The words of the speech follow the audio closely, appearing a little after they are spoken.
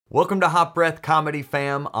Welcome to Hot Breath Comedy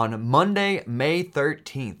Fam. On Monday, May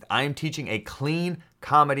 13th, I am teaching a clean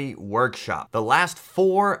comedy workshop. The last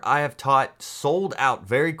 4 I have taught sold out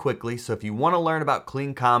very quickly, so if you want to learn about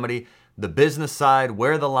clean comedy, the business side,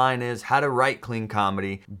 where the line is, how to write clean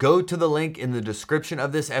comedy, go to the link in the description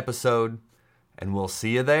of this episode, and we'll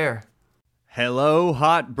see you there. Hello,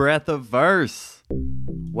 Hot Breath of Verse.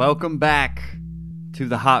 Welcome back to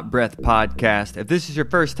the Hot Breath Podcast. If this is your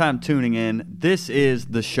first time tuning in, this is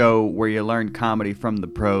the show where you learn comedy from the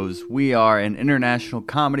pros. We are an international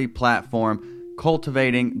comedy platform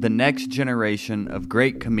cultivating the next generation of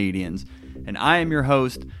great comedians. And I am your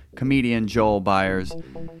host, comedian Joel Byers.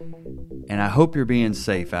 And I hope you're being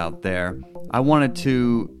safe out there. I wanted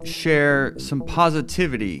to share some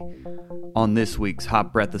positivity on this week's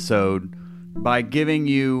Hot Breath episode by giving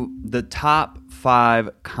you the top 5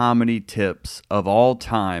 comedy tips of all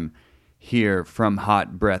time here from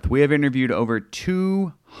Hot Breath. We have interviewed over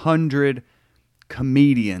 200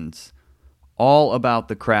 comedians all about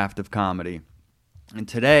the craft of comedy. And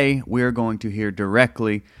today we are going to hear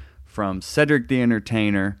directly from Cedric the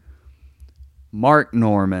Entertainer, Mark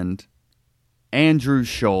Normand, Andrew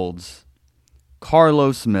Schulz,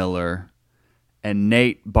 Carlos Miller, and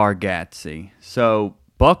Nate Bargatze. So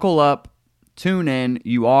buckle up. Tune in.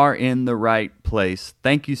 You are in the right place.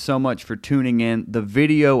 Thank you so much for tuning in. The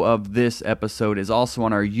video of this episode is also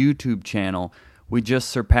on our YouTube channel. We just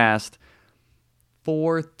surpassed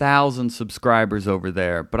 4,000 subscribers over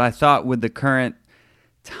there. But I thought with the current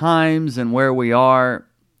times and where we are,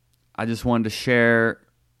 I just wanted to share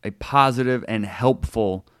a positive and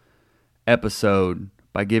helpful episode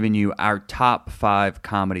by giving you our top 5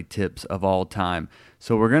 comedy tips of all time.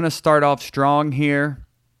 So we're going to start off strong here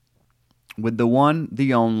with the one,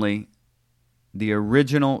 the only, the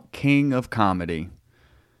original king of comedy,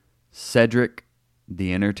 Cedric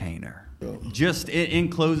the Entertainer. Just in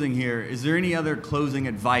closing here, is there any other closing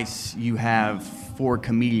advice you have for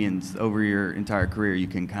comedians over your entire career you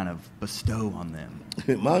can kind of bestow on them?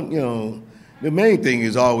 The main thing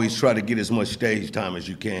is always try to get as much stage time as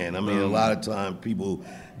you can. I mean, a lot of time people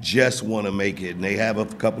just want to make it, and they have a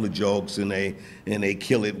couple of jokes, and they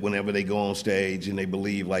kill it whenever they go on stage, and they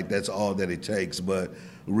believe like that's all that it takes. But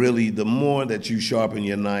really, the more that you sharpen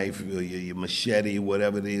your knife, your machete,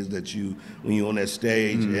 whatever it is that when you're on that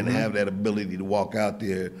stage, and have that ability to walk out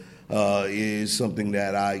there, is something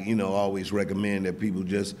that I always recommend that people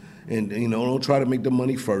just don't try to make the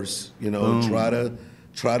money first.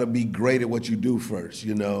 Try to be great at what you do first,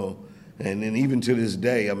 And then even to this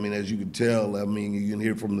day, I mean, as you can tell, I mean, you can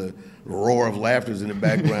hear from the roar of laughter in the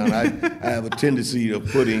background. I have a tendency of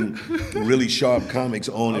putting really sharp comics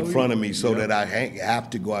on in front of me so that I have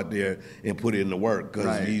to go out there and put in the work.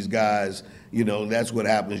 Because these guys, that's what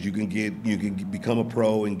happens. You can become a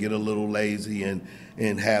pro and get a little lazy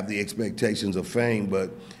and have the expectations of fame,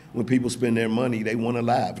 but when people spend their money, they want to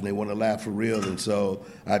laugh, and they want to laugh for real. And so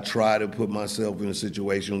I try to put myself in a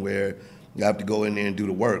situation where I have to go in there and do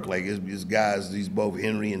the work. Like, it's guys, these both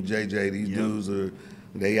Henry and JJ, these dudes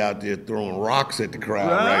they out there throwing rocks at the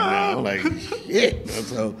crowd right now. Like, shit.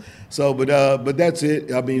 But that's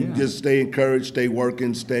it. I mean, just stay encouraged, stay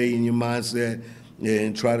working, stay in your mindset,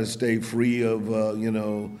 and try to stay free of,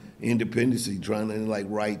 independency, trying to,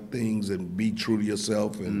 write things and be true to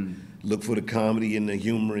yourself and look for the comedy and the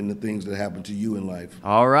humor and the things that happen to you in life.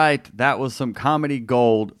 All right. That was some comedy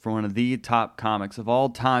gold from one of the top comics of all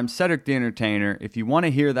time, Cedric the Entertainer. If you want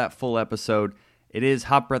to hear that full episode, it is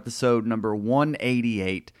Hot Breath episode number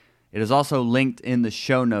 188. It is also linked in the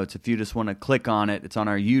show notes if you just want to click on it. It's on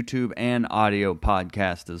our YouTube and audio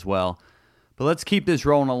podcast as well. But let's keep this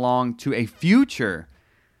rolling along to a future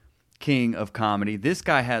king of comedy. This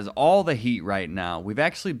guy has all the heat right now. We've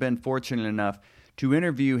actually been fortunate enough to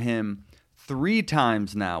interview him 3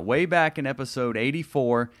 times now, way back in episode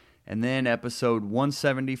 84 and then episode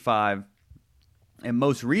 175. And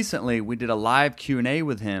most recently, we did a live Q&A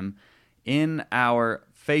with him in our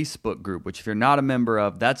Facebook group, which if you're not a member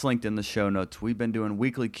of, that's linked in the show notes. We've been doing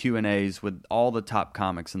weekly Q&As with all the top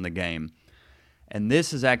comics in the game. And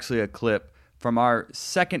this is actually a clip from our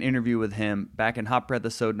second interview with him back in Hot Breath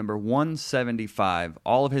episode number 175.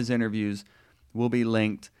 All of his interviews will be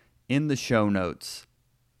linked in the show notes.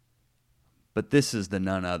 But this is the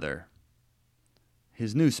none other.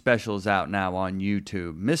 His new special is out now on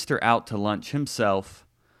YouTube. Mr. Out to Lunch himself,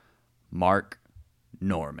 Mark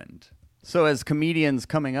Normand. So as comedians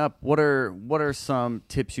coming up, what are some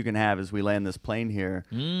tips you can have as we land this plane here?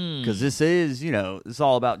 Because this is, it's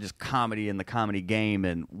all about just comedy and the comedy game.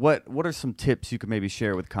 And what are some tips you could maybe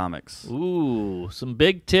share with comics? Ooh, some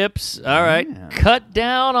big tips. All right. Cut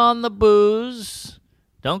down on the booze.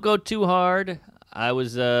 Don't go too hard. I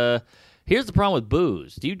was. Here's the problem with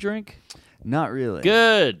booze. Do you drink? Not really.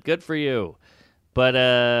 Good for you. But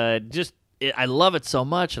I love it so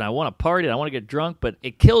much, and I want to party, and I want to get drunk, but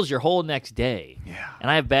it kills your whole next day. Yeah. And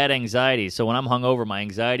I have bad anxiety, so when I'm hungover, my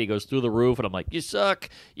anxiety goes through the roof, and I'm like, you suck,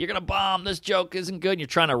 you're going to bomb, this joke isn't good, and you're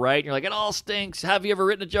trying to write, and you're like, it all stinks. Have you ever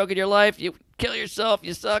written a joke in your life? You kill yourself,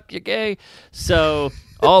 you suck, you're gay. So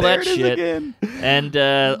all that shit. Again. And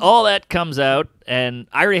all that comes out, and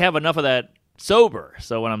I already have enough of that sober,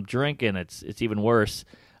 so when I'm drinking, it's even worse.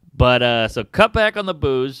 But so cut back on the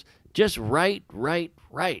booze. Just write.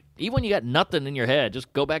 Even when you got nothing in your head,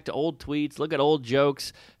 just go back to old tweets, look at old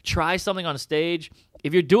jokes, try something on stage.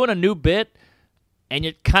 If you're doing a new bit and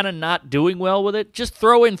you're kind of not doing well with it, just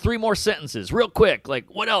throw in 3 more sentences real quick. Like,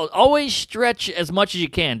 what else? Always stretch as much as you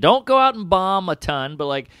can. Don't go out and bomb a ton, but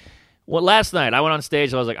like, last night I went on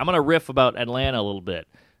stage, I was like, I'm going to riff about Atlanta a little bit.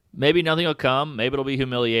 Maybe nothing will come, maybe it'll be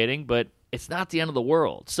humiliating, but it's not the end of the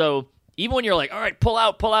world. So even when you're like, all right, pull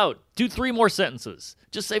out, do 3 more sentences.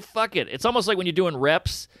 Just say, fuck it. It's almost like when you're doing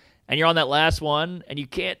reps and you're on that last one and you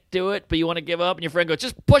can't do it, but you want to give up, and your friend goes,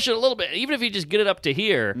 just push it a little bit. Even if you just get it up to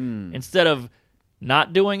here instead of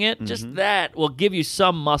not doing it, just that will give you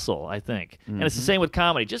some muscle, I think. And it's the same with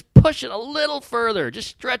comedy. Just push it a little further. Just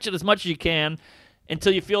stretch it as much as you can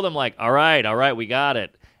until you feel them like, all right, we got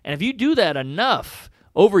it. And if you do that enough,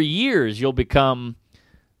 over years, you'll become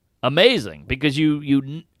amazing because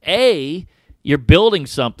A, you're building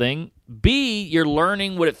something. B, you're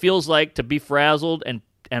learning what it feels like to be frazzled and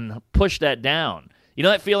push that down. You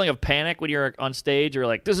know that feeling of panic when you're on stage? You're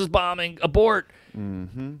like, this is bombing, abort.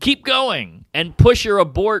 Keep going and push your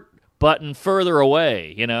abort button further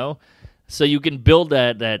away, you know? So you can build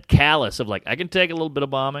that callus of like, I can take a little bit of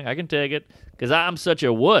bombing. I can take it because I'm such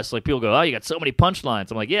a wuss. Like people go, oh, you got so many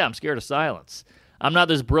punchlines. I'm like, yeah, I'm scared of silence. I'm not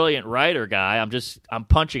this brilliant writer guy. I'm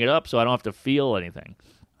punching it up so I don't have to feel anything.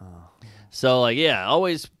 So, like, yeah,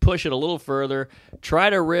 always push it a little further. Try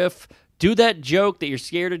to riff. Do that joke that you're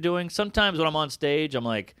scared of doing. Sometimes when I'm on stage, I'm,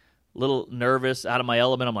 like, a little nervous, out of my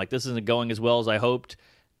element. I'm like, this isn't going as well as I hoped.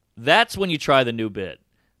 That's when you try the new bit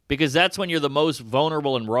because that's when you're the most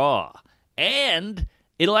vulnerable and raw. And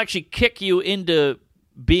it'll actually kick you into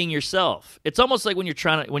being yourself. It's almost like when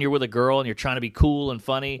you're with a girl and you're trying to be cool and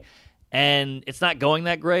funny and it's not going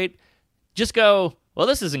that great. Just go, well,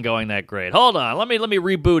 this isn't going that great. Hold on, let me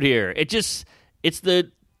reboot here. It's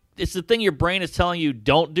the thing your brain is telling you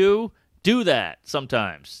don't do. Do that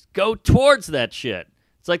sometimes. Go towards that shit.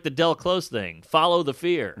 It's like the Del Close thing. Follow the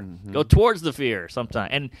fear. Go towards the fear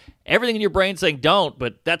sometimes. And everything in your brain saying don't,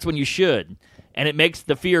 but that's when you should. And it makes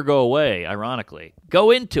the fear go away, ironically.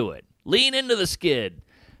 Go into it. Lean into the skid.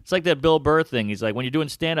 It's like that Bill Burr thing. He's like, when you're doing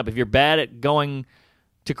stand-up, if you're bad at going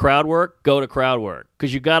to crowd work, go to crowd work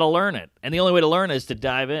because you got to learn it. And the only way to learn it is to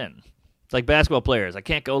dive in. It's like basketball players. I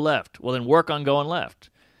can't go left. Well, then work on going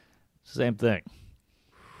left. Same thing.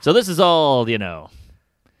 So this is all,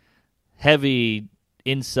 heavy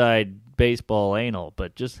inside baseball anal,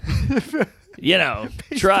 but just,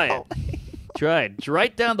 try it. Try it.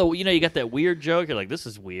 Write down you got that weird joke. You're like, this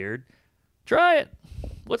is weird. Try it.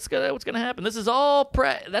 What's gonna happen? This is all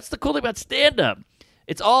that's the cool thing about stand-up.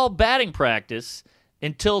 It's all batting practice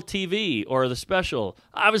until TV or the special.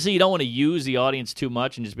 Obviously, you don't want to use the audience too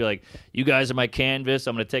much and just be like, you guys are my canvas.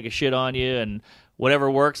 I'm going to take a shit on you, and whatever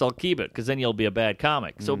works, I'll keep it, because then you'll be a bad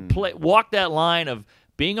comic. So walk that line of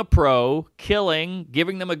being a pro, killing,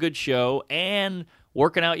 giving them a good show, and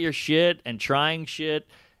working out your shit and trying shit.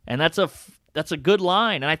 And that's a good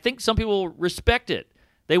line. And I think some people respect it.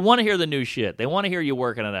 They want to hear the new shit. They want to hear you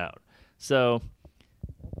working it out. So,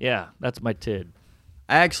 yeah, that's my tid.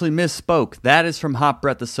 I actually misspoke. That is from Hot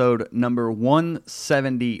Breath episode number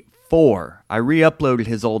 174. I re-uploaded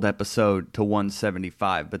his old episode to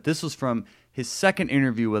 175, but this was from his second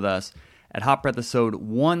interview with us at Hot Breath episode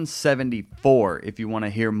 174. If you want to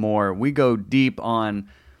hear more, we go deep on.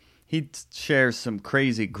 He shares some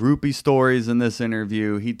crazy groupie stories in this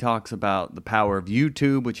interview. He talks about the power of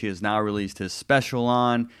YouTube, which he has now released his special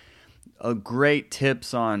on. Great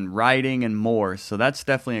tips on writing and more. So that's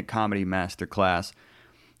definitely a comedy masterclass.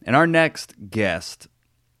 And our next guest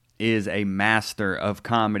is a master of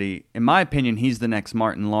comedy. In my opinion, he's the next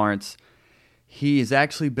Martin Lawrence. He has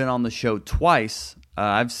actually been on the show twice.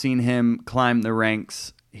 I've seen him climb the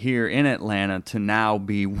ranks here in Atlanta to now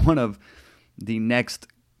be one of the next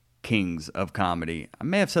kings of comedy. I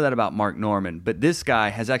may have said that about Mark Norman, but this guy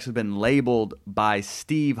has actually been labeled by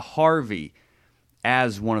Steve Harvey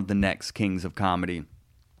as one of the next kings of comedy.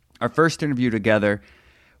 Our first interview together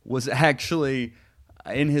was actually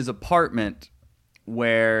in his apartment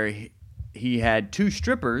where he had two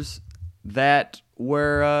strippers that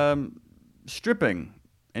were stripping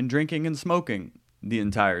and drinking and smoking the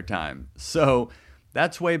entire time. So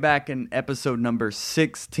that's way back in episode number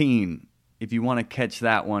 16, if you want to catch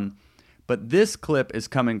that one. But this clip is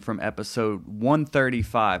coming from episode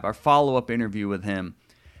 135, our follow-up interview with him.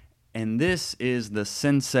 And this is the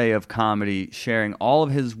sensei of comedy sharing all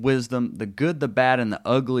of his wisdom, the good, the bad, and the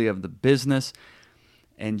ugly of the business,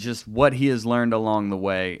 and just what he has learned along the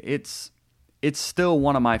way. It's still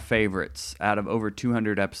one of my favorites out of over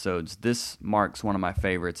 200 episodes. This marks one of my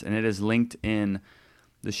favorites, and it is linked in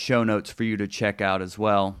the show notes for you to check out as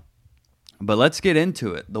well. But let's get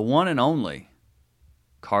into it. The one and only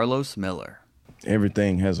Carlos Miller.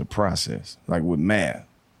 Everything has a process, like with math.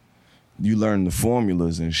 You learn the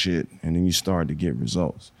formulas and shit, and then you start to get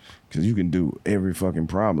results. Because you can do every fucking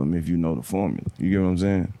problem if you know the formula. You get what I'm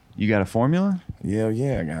saying? You got a formula? Yeah,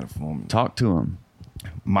 I got a formula. Talk to him.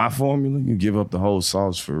 My formula? You give up the whole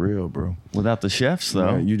sauce for real, bro. Without the chefs,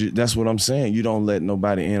 though. Yeah, that's what I'm saying. You don't let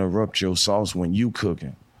nobody interrupt your sauce when you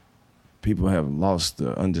cooking. People have lost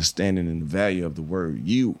the understanding and the value of the word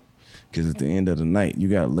you. Because at the end of the night, you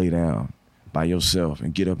got to lay down by yourself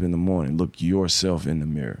and get up in the morning, look yourself in the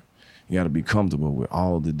mirror. You got to be comfortable with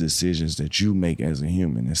all the decisions that you make as a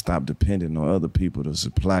human and stop depending on other people to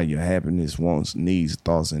supply your happiness, wants, needs,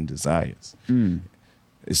 thoughts, and desires.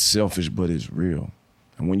 It's selfish, but it's real.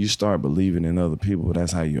 And when you start believing in other people,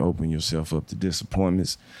 that's how you open yourself up to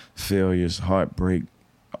disappointments, failures, heartbreak,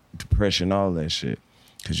 depression, all that shit.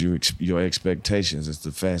 Because your expectations is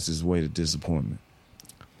the fastest way to disappointment.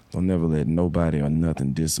 Don't never let nobody or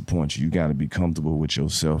nothing disappoint you. You got to be comfortable with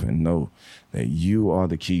yourself and know that you are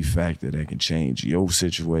the key factor that can change your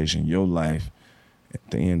situation, your life.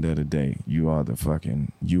 At the end of the day, you are the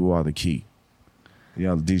key. You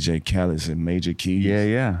know, DJ Khaled said major keys.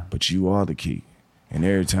 Yeah. But you are the key. And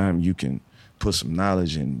every time you can put some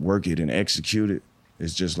knowledge and work it and execute it,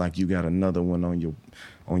 it's just like you got another one on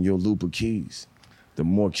your loop of keys. The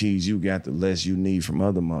more keys you got, the less you need from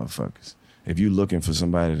other motherfuckers. If you're looking for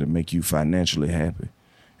somebody to make you financially happy,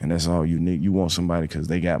 and that's all you need, you want somebody because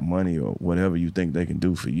they got money or whatever you think they can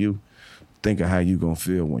do for you, think of how you going to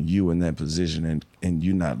feel when you in that position and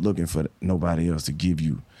you're not looking for nobody else to give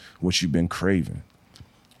you what you've been craving.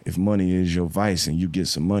 If money is your vice and you get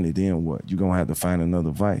some money, then what? You're going to have to find another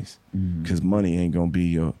vice because money ain't going to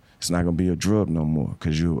be it's not going to be a drug no more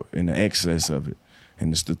because you're in the excess of it.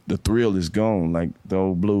 And it's the thrill is gone, like the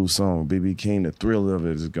old blues song, B.B. King, the thrill of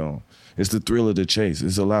it is gone. It's the thrill of the chase.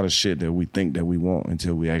 It's a lot of shit that we think that we want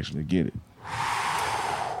until we actually get it.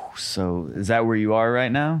 So is that where you are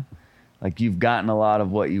right now? Like you've gotten a lot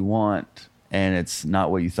of what you want and it's not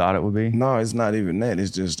what you thought it would be? No, it's not even that.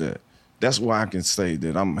 It's just that. That's why I can say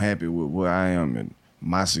that I'm happy with where I am and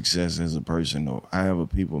my success as a person, or however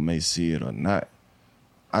people may see it or not.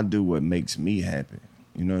 I do what makes me happy.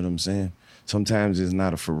 You know what I'm saying? Sometimes it's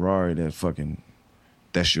not a Ferrari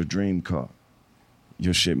that's your dream car.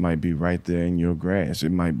 Your shit might be right there in your grass.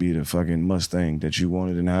 It might be the fucking Mustang that you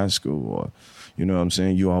wanted in high school, or, you know what I'm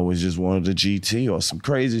saying? You always just wanted a GT or some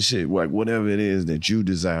crazy shit, like whatever it is that you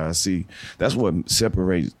desire. I see, that's what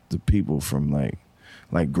separates the people from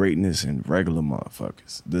like greatness and regular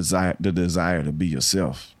motherfuckers. The desire to be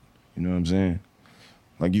yourself. You know what I'm saying?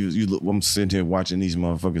 Like you look, I'm sitting here watching these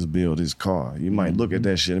motherfuckers build this car. You might look at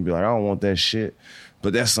that shit and be like, I don't want that shit.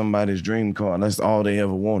 But that's somebody's dream car. That's all they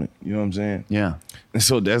ever wanted. You know what I'm saying? Yeah. And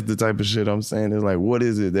so that's the type of shit I'm saying. It's like, what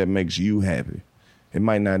is it that makes you happy? It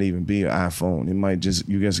might not even be an iPhone. It might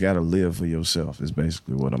you just got to live for yourself is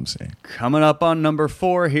basically what I'm saying. Coming up on number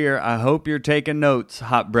 4 here, I hope you're taking notes,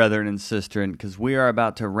 hot brethren and sistren, because we are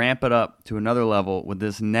about to ramp it up to another level with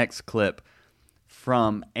this next clip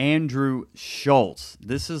from Andrew Schulz.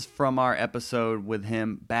 This is from our episode with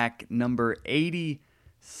him back number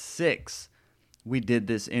 86. We did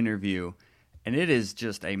this interview, and it is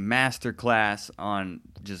just a masterclass on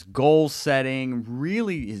just goal setting,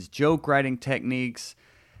 really his joke writing techniques,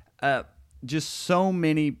 just so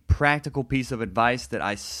many practical pieces of advice that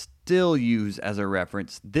I still use as a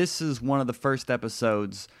reference. This is one of the first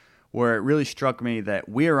episodes where it really struck me that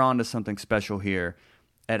we are onto something special here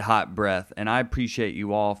at Hot Breath, and I appreciate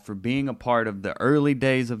you all for being a part of the early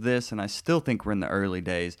days of this, and I still think we're in the early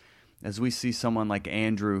days as we see someone like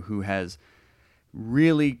Andrew who has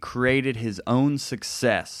really created his own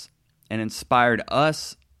success and inspired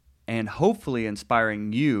us and hopefully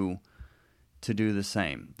inspiring you to do the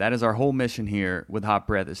same. That is our whole mission here with Hot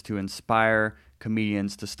Breath, is to inspire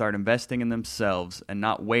comedians to start investing in themselves and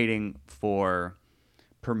not waiting for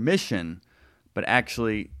permission, but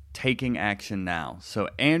actually taking action now. So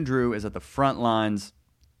Andrew is at the front lines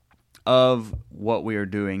of what we are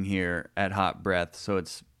doing here at Hot Breath. So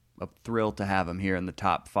it's a thrill to have him here in the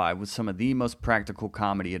top 5 with some of the most practical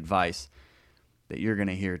comedy advice that you're going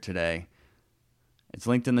to hear today. It's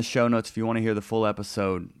linked in the show notes if you want to hear the full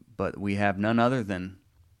episode, but we have none other than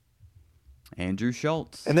Andrew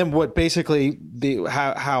Schulz. And then what basically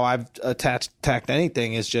how I've attacked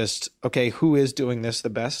anything is just, okay, who is doing this the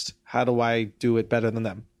best? How do I do it better than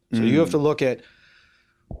them? So you have to look at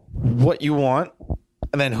what you want,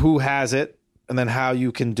 and then who has it, and then how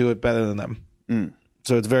you can do it better than them.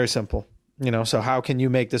 So it's very simple. So how can you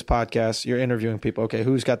make this podcast? You're interviewing people. Okay,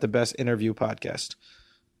 who's got the best interview podcast,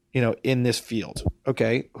 in this field?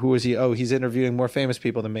 Okay, who is he? Oh, he's interviewing more famous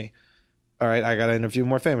people than me. All right, I got to interview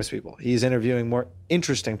more famous people. He's interviewing more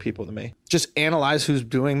interesting people than me. Just analyze who's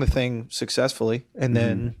doing the thing successfully and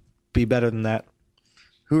then be better than that.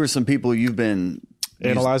 Who are some people you've been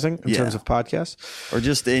analyzing in terms of podcasts? Or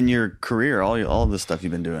just in your career, all the stuff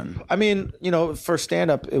you've been doing? I mean, for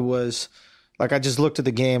stand-up, it was like I just looked at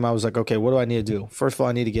the game. I was like, okay, what do I need to do? First of all,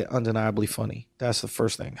 I need to get undeniably funny. That's the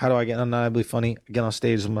first thing. How do I get undeniably funny? I get on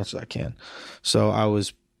stage as much as I can. So I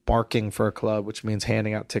was barking for a club, which means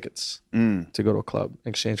handing out tickets to go to a club in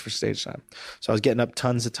exchange for stage time. So I was getting up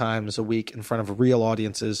tons of times a week in front of real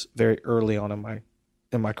audiences very early on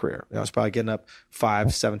in my career. I was probably getting up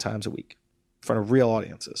 5-7 times a week in front of real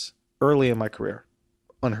audiences early in my career.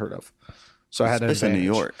 Unheard of. So I had an advantage. In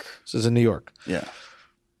New York. So it was in New York. Yeah.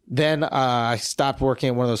 Then I stopped working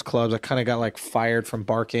at one of those clubs. I kind of got fired from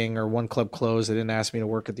barking, or one club closed. They didn't ask me to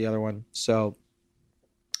work at the other one. So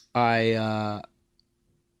I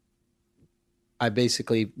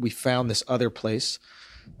basically, we found this other place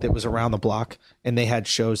that was around the block, and they had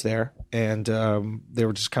shows there, and they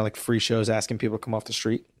were just kind of free shows, asking people to come off the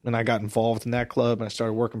street. And I got involved in that club, and I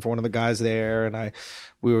started working for one of the guys there, and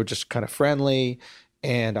we were just kind of friendly,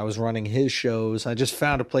 and I was running his shows. I just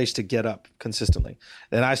found a place to get up consistently.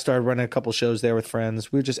 Then I started running a couple shows there with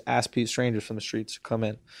friends. We would just ask strangers from the streets to come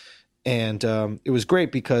in, and it was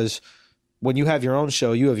great because when you have your own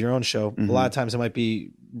show, you have your own show. A lot of times it might be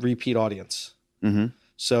repeat audience.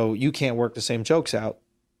 So you can't work the same jokes out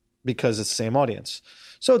because it's the same audience.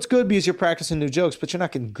 So it's good because you're practicing new jokes, but you're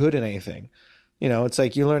not getting good at anything. It's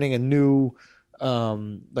like you're learning a new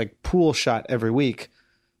pool shot every week.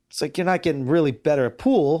 It's like you're not getting really better at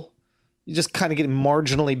pool. You're just kind of getting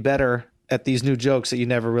marginally better at these new jokes that you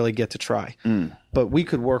never really get to try. But we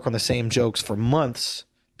could work on the same jokes for months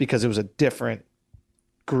because it was a different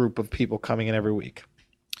group of people coming in every week.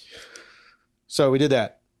 So we did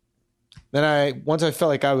that. Then once I felt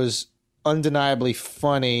like I was undeniably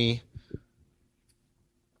funny,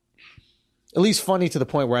 at least funny to the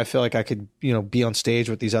point where I feel like I could, be on stage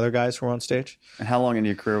with these other guys who were on stage. And how long into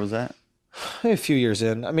your career was that? A few years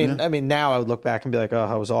in. I mean, now I would look back and be like, oh,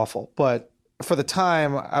 I was awful. But for the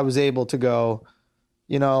time, I was able to go,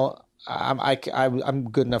 I'm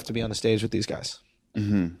good enough to be on the stage with these guys.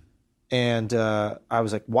 And I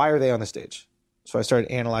was like, why are they on the stage? So I started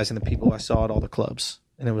analyzing the people I saw at all the clubs.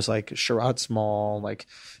 And it was like Sherrod Small, like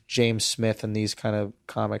James Smith, and these kind of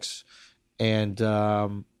comics. And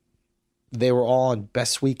they were all on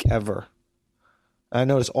Best Week Ever. And I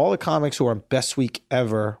noticed all the comics who were on Best Week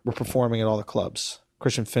Ever were performing at all the clubs.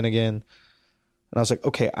 Christian Finnegan. And I was like,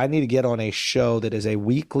 okay, I need to get on a show that is a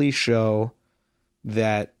weekly show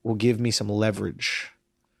that will give me some leverage.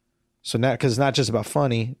 So now, because it's not just about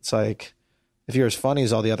funny. It's like, if you're as funny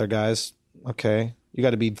as all the other guys, okay, you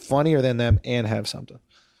got to be funnier than them and have something.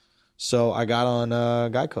 So I got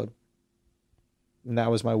on Guy Code. And that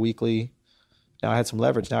was my weekly. Now I had some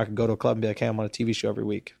leverage. Now I could go to a club and be like, hey, I'm on a TV show every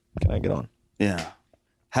week. Can I get on? Yeah.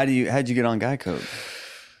 How'd you get on Guy Code?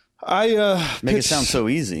 I make it sound so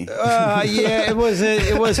easy. Yeah,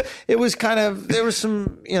 it was kind of, there was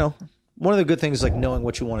some, one of the good things is like knowing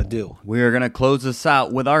what you want to do. We are going to close this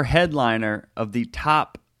out with our headliner of the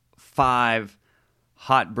top 5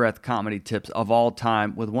 hot breath comedy tips of all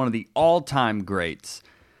time with one of the all-time greats.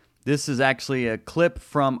 This is actually a clip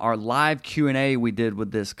from our live Q&A we did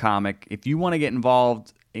with this comic. If you want to get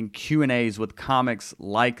involved in Q&As with comics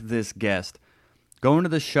like this guest, go into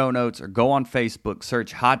the show notes or go on Facebook,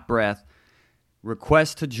 search Hot Breath,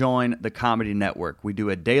 request to join the Comedy Network. We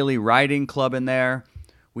do a daily writing club in there.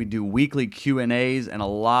 We do weekly Q&As and a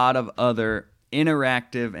lot of other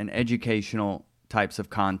interactive and educational types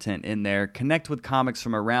of content in there. Connect with comics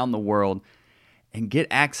from around the world and get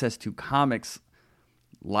access to comics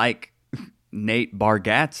like Nate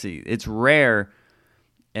Bargatze. It's rare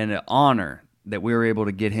and an honor that we were able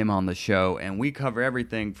to get him on the show, and we cover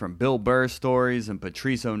everything from Bill Burr stories and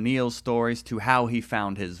Patrice O'Neal stories to how he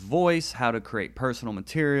found his voice, how to create personal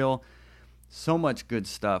material, so much good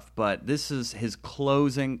stuff. But this is his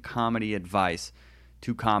closing comedy advice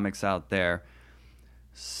to comics out there.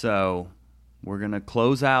 So we're going to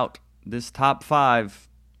close out this top 5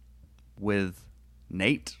 with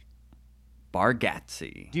Nate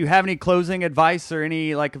Bargatze. Do you have any closing advice or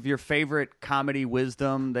any of your favorite comedy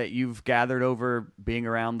wisdom that you've gathered over being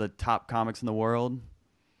around the top comics in the world?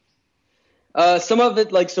 Some of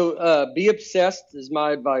it, be obsessed is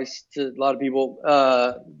my advice to a lot of people.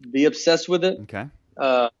 Be obsessed with it. Okay.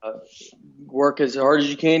 Work as hard as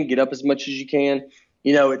you can, get up as much as you can.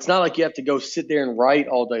 It's not like you have to go sit there and write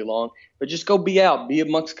all day long, but just go be out, be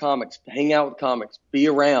amongst comics, hang out with comics, be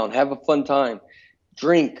around, have a fun time,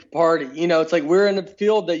 drink, party. It's like we're in a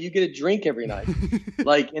field that you get a drink every night.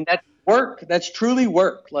 And that's work. That's truly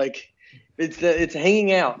work. It's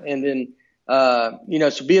hanging out. And then,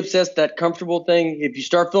 so be obsessed, that comfortable thing. If you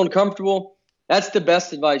start feeling comfortable, that's the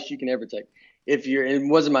best advice you can ever take. If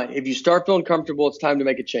you start feeling comfortable, it's time to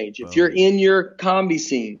make a change. If you're in your comedy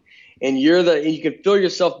scene and you can feel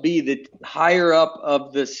yourself be the higher up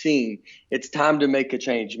of the scene, it's time to make a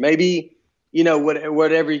change. Maybe,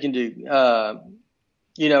 whatever you can do.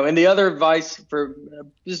 And the other advice this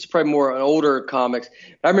is probably more an older comics.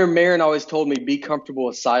 I remember Maron always told me, be comfortable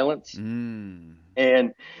with silence.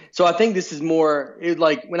 And so I think this is more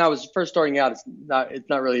when I was first starting out, it's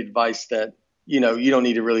not really advice that, you don't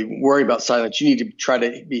need to really worry about silence. You need to try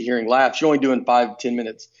to be hearing laughs. You're only doing 5-10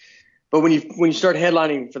 minutes. But when you start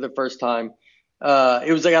headlining for the first time,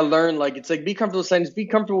 it was I learned be comfortable with silence, be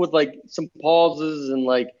comfortable with some pauses and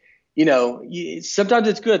sometimes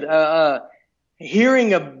it's good.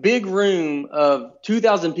 Hearing a big room of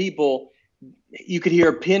 2,000 people, you could hear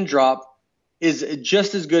a pin drop is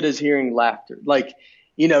just as good as hearing laughter.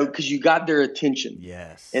 Because you got their attention.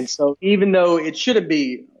 Yes. And so even though it shouldn't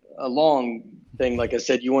be a long thing, like I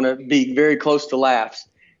said, you want to be very close to laughs.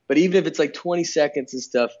 But even if it's 20 seconds and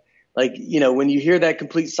stuff, when you hear that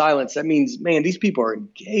complete silence, that means, man, these people are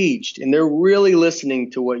engaged and they're really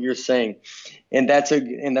listening to what you're saying. And that's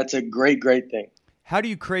a great, great thing. How do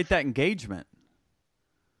you create that engagement?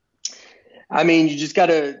 I mean, you just got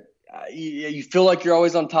to you feel like you're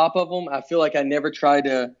always on top of them. I feel like I never try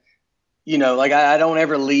to, I don't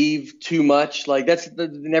ever leave too much. That's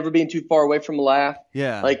never being too far away from a laugh.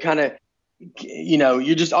 Yeah.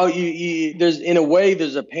 You're just, there's, in a way,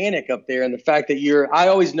 there's a panic up there. And the fact that I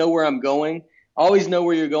always know where I'm going, always know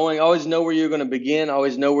where you're going, always know where you're going to begin,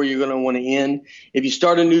 always know where you're going to want to end. If you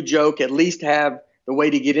start a new joke, at least have the way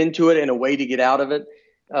to get into it and a way to get out of it.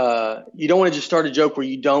 You don't want to just start a joke where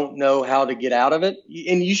you don't know how to get out of it.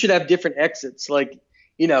 And you should have different exits. I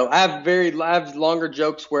have longer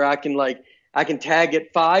jokes where I can tag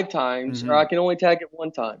it 5 times or I can only tag it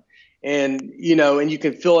 1 time. And, and you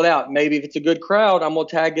can fill it out. Maybe if it's a good crowd, I'm going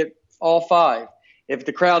to tag it all 5. If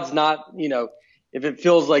the crowd's not, if it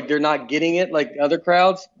feels like they're not getting it like other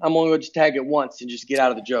crowds, I'm only going to just tag it once and just get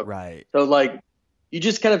out of the joke. Right. So you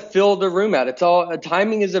just kind of fill the room out. It's all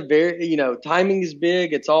timing is timing is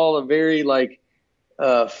big. It's all a very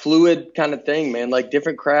fluid kind of thing, man.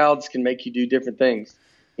 Different crowds can make you do different things.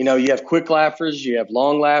 You have quick laughers, you have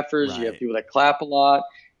long laughers, right. You have people that clap a lot.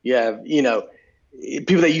 You have,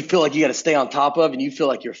 people that you feel like you got to stay on top of and you feel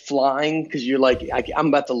like you're flying because you're I'm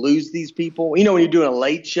about to lose these people. When you're doing a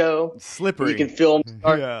late show, slippery. You can feel them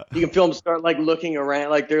start, you can feel them start looking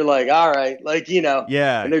around, they're all right,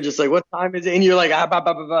 yeah. And they're just what time is it? And you're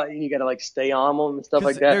and you got to stay on them and stuff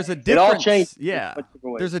like that. There's a difference. It all changed. Yeah.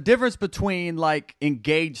 There's a difference between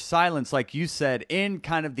engaged silence, like you said, in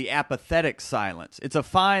kind of the apathetic silence. It's a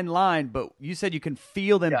fine line, but you said you can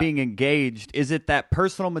feel them being engaged. Is it that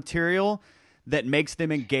personal material that makes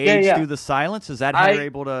them engaged through the silence? Is that how you're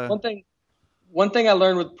able to? One thing I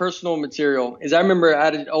learned with personal material is I remember I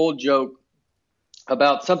had an old joke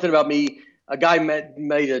about something about me. A guy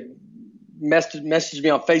made a message me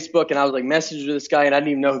on Facebook, and I was messaging this guy, and I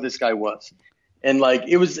didn't even know who this guy was. And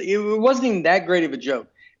it wasn't even that great of a joke.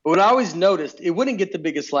 But what I always noticed, it wouldn't get the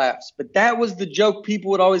biggest laughs, but that was the joke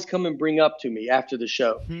people would always come and bring up to me after the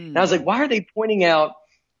show. And I was why are they pointing out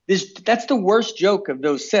this? That's the worst joke of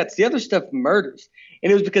those sets. The other stuff murders.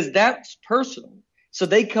 And it was because that's personal. So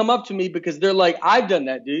they come up to me because they're I've done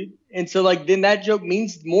that, dude. And so then that joke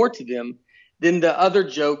means more to them than the other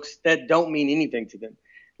jokes that don't mean anything to them,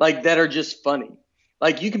 that are just funny.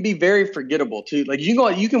 You can be very forgettable too.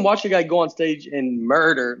 You can watch a guy go on stage and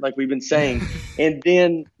murder, like we've been saying, and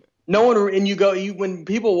then no one, and when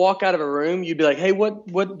people walk out of a room, you'd be hey,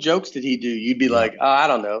 what jokes did he do? You'd be I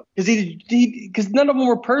don't know. Because none of them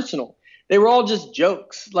were personal. They were all just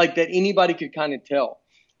jokes that anybody could kind of tell.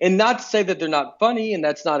 And not to say that they're not funny, and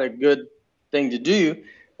that's not a good thing to do.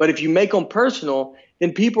 But if you make them personal,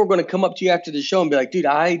 then people are going to come up to you after the show and be dude,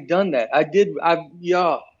 I done that. I've done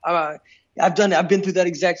it. I've been through that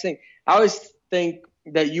exact thing. I always think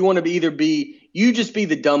that you want to you just be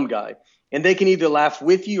the dumb guy. And they can either laugh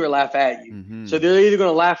with you or laugh at you. Mm-hmm. So they're either going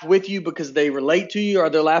to laugh with you because they relate to you, or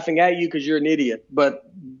they're laughing at you because you're an idiot. But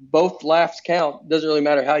both laughs count. Doesn't really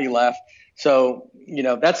matter how you laugh. So,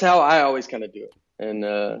 that's how I always kind of do it.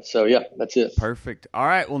 And so, yeah, that's it. Perfect. All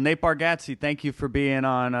right. Well, Nate Bargatze, thank you for being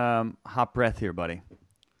on Hot Breath here, buddy.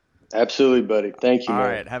 Absolutely, buddy. Thank you, All man.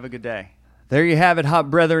 right. Have a good day. There you have it, hot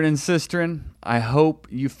brethren and sistren. I hope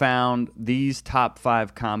you found these top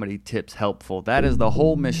 5 comedy tips helpful. That is the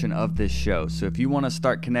whole mission of this show. So if you want to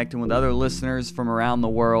start connecting with other listeners from around the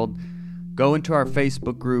world, go into our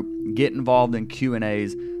Facebook group, get involved in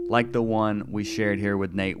Q&As like the one we shared here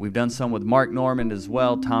with Nate. We've done some with Mark Normand as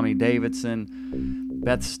well, Tommy Davidson,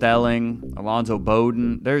 Beth Stelling, Alonzo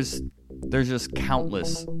Bowden. There's just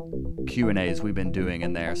countless Q&As we've been doing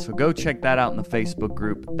in there. So go check that out in the Facebook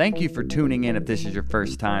group. Thank you for tuning in if this is your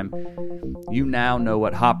first time. You now know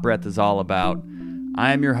what Hot Breath is all about.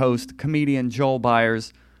 I am your host, comedian Joel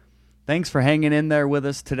Byers. Thanks for hanging in there with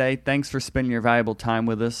us today. Thanks for spending your valuable time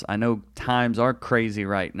with us. I know times are crazy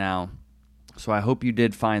right now, so I hope you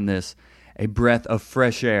did find this a breath of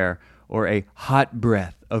fresh air, or a hot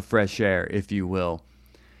breath of fresh air, if you will.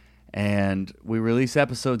 And we release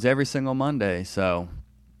episodes every single Monday, so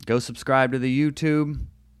go subscribe to the YouTube.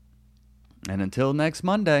 And until next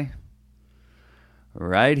Monday,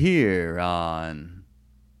 right here on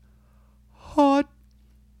Hot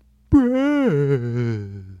Breath.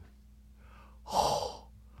 Hot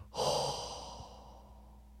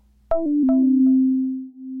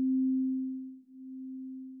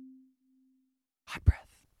Breath.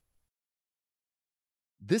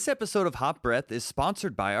 This episode of Hot Breath is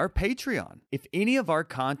sponsored by our Patreon. If any of our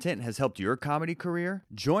content has helped your comedy career,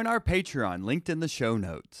 join our Patreon linked in the show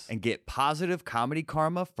notes and get positive comedy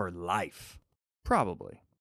karma for life. Probably.